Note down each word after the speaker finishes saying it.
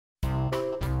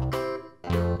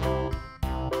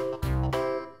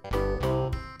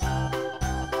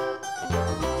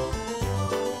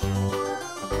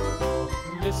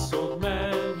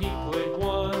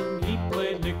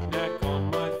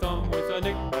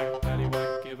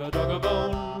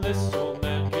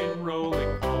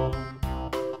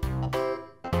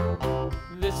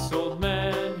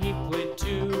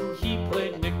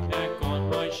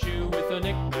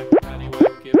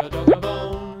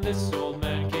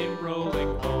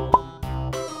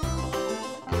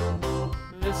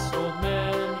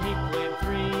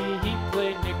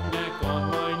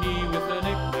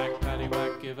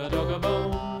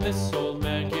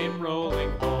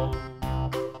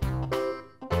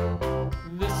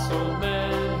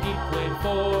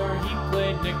4. He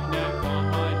played knick-knack on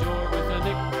my door with a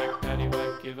knick-knack,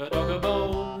 paddywhack, give a dog a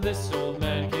bone. This old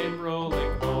man came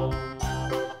rolling home.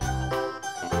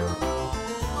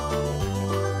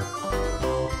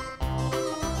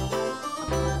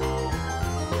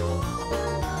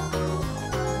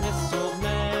 This old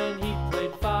man, he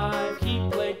played 5. He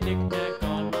played knick-knack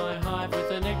on my hive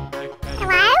with a knick-knack,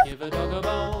 paddywhack, give a dog a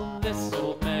bone. This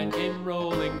old man came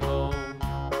rolling home.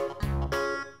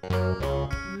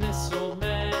 This old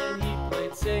man, he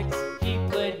played 6. He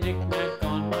played knick-knack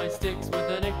on my sticks with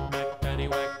a knick-knack,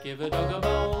 paddywhack, give a dog a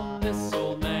bone. This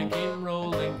old man came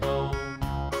rolling home.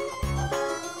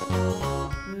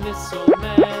 This old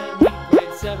man, he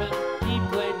played 7. He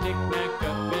played knick-knack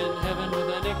up in heaven with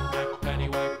a knick-knack,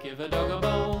 paddywhack, give a dog a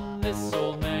bone. This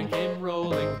old man came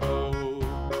rolling home.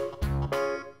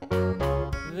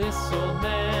 This old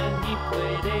man, he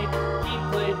played 8. He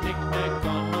played knick-knack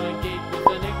on my gate with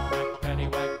a knick-knack,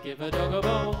 paddywhack, give a dog a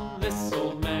bone. This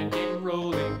old man came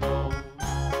rolling home.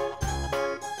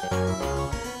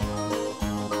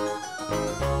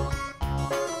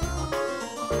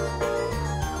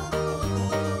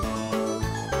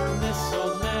 This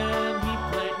old man, he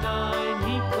played 9.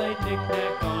 He played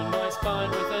knick-knack on my spine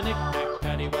with a knick-knack,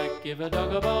 paddywhack, give a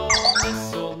dog a bone.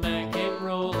 This old man came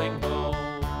rolling home.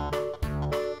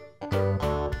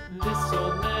 This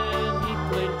old man, he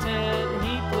played 10.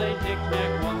 He played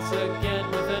knick-knack once again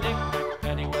with a knick-knack,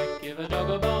 paddywhack, give a dog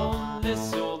a bone.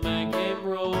 This old man came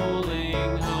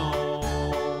rolling home.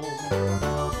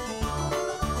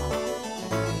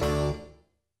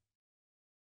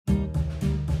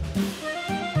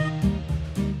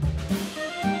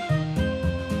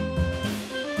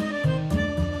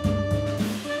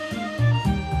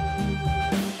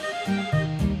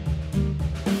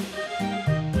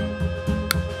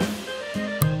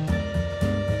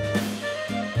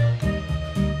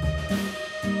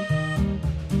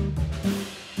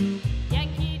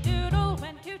 Yankee Doodle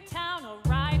went to town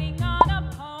riding on a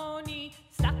pony,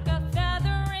 stuck a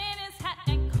feather in his hat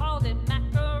and called it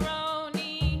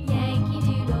macaroni. Yankee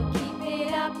Doodle, keep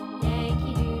it up,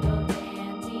 Yankee Doodle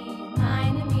dandy.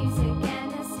 Mind the music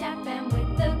and the step, and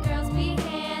with the girls be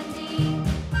handy.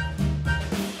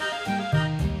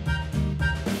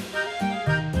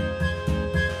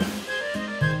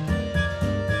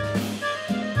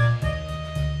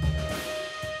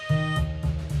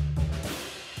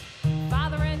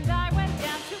 Father and I went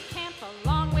down to camp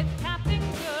along with Captain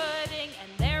Gooding, and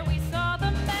there we saw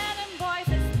the men and boys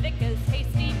as thick as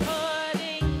hasty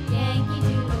pudding. Yankee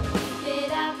Doodle, keep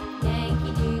it up,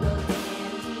 Yankee Doodle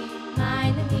dandy.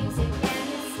 Mind the music and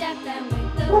the step, and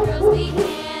with the girls be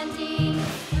handy.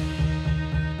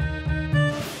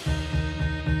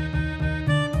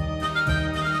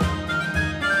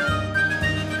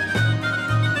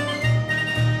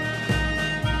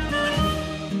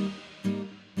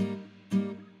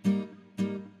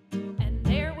 And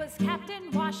there was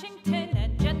Captain Washington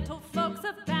and gentle folks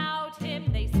about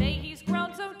him. They say he's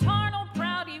grown so tarnal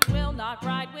proud he will not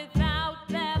ride without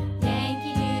them.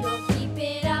 Yankee Doodle, keep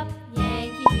it up,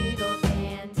 Yankee Doodle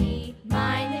dandy.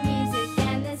 Mind the music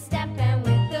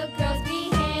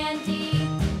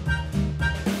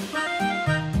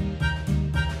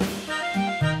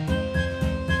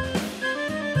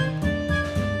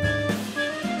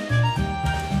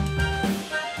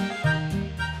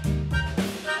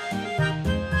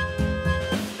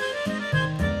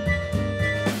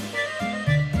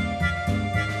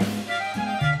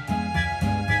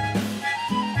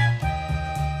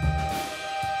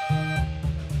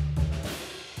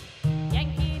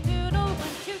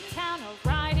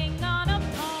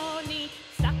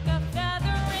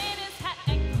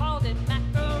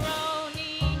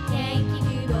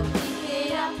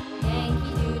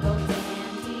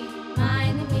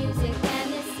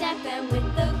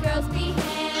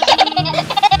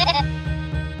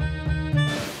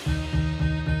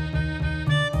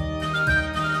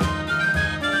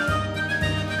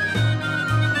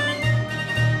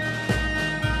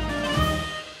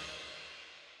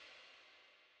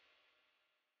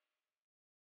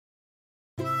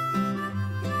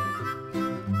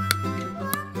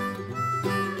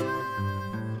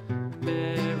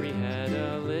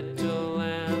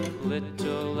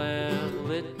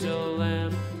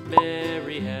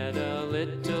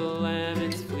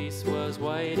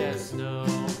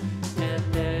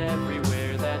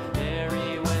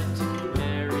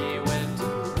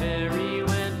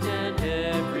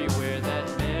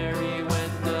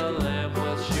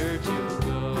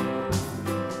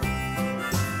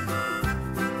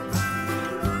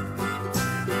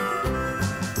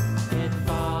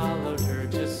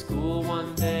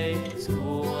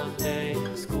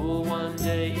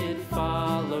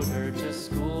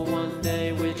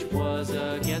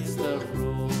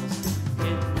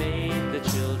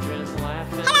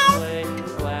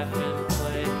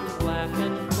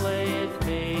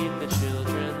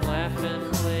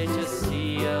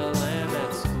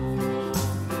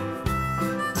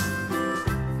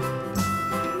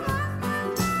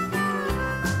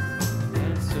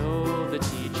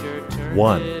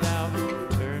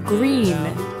 1. Green.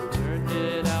 Turned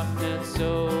it out, and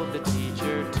so the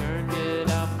teacher turned it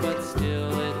out, but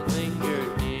still it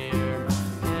lingered near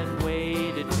and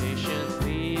waited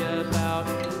patiently about,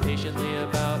 and waited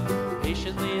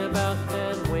patiently about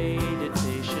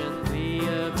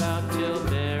till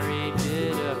Mary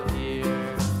did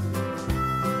appear.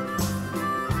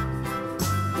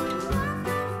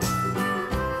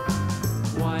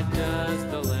 Why does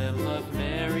the lamb love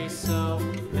Mary so?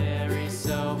 Mary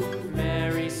so,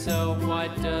 Mary so. Why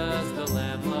does the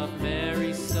lamb love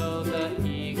Mary so? The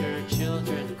eager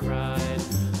children cried.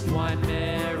 Why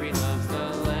Mary loves the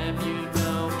lamb, you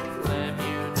know, lamb,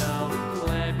 you know,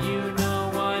 lamb, you know.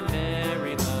 Why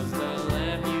Mary loves the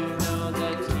lamb, you know,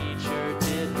 the teacher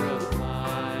did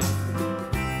reply.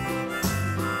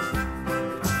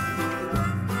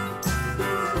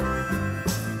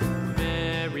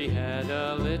 Mary had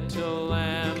a little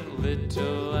lamb,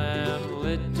 little lamb,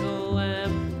 little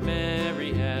lamb.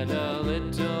 Mary had a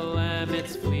little lamb,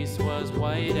 its fleece was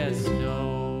white as snow.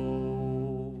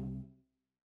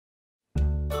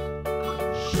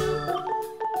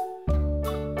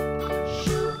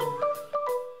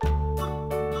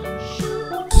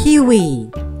 Kiwi.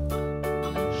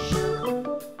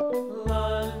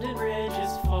 London Bridge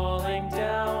is falling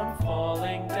down,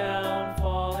 falling down,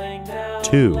 falling down.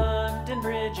 2. London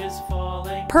Bridge is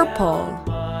falling Purple. down,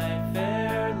 my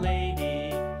fair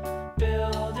lady.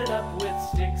 Build it up with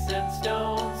sticks and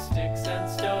stones, sticks and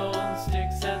stones,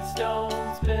 sticks and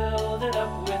stones. Build it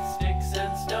up with sticks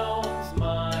and stones,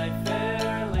 my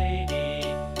fair lady.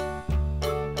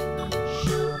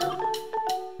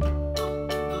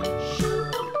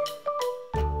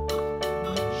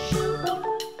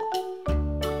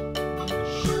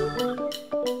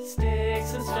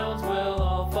 Sticks and stones will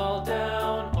all fall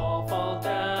down, all fall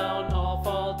down, all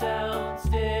fall down.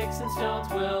 Sticks and stones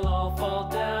will all fall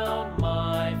down,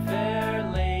 my fair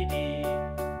lady.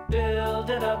 Build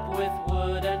it up with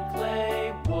wood and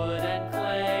clay, wood and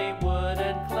clay, wood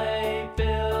and clay.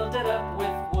 Build it up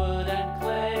with wood and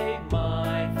clay,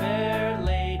 my fair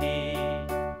lady.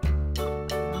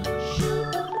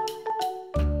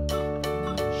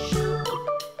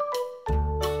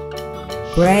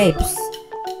 Grapes.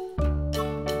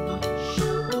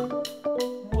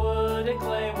 Wood and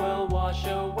clay will wash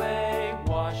away,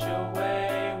 wash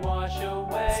away, wash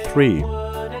away. 3.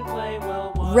 Wood and clay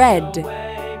will wash Red.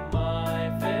 away,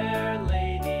 my fair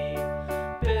lady.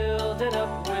 Build it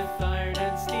up with iron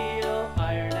and steel,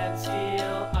 iron and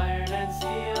steel, iron and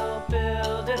steel.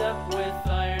 Build it up with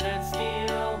iron and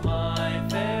steel, my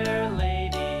fair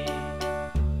lady.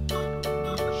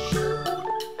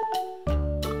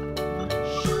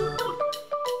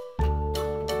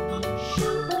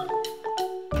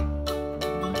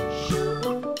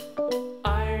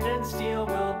 Iron and steel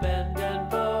will bend and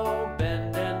bow,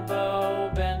 bend and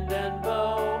bow, bend and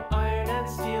bow. Iron and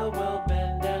steel will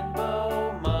bend and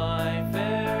bow, my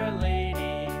fair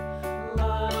lady.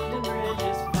 London Bridge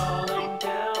is falling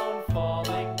down,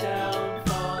 falling down,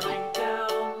 falling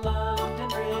down. London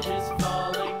Bridge is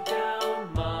falling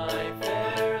down, my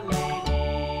fair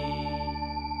lady.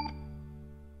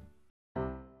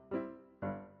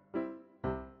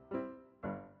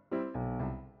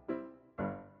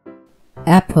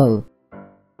 Apple.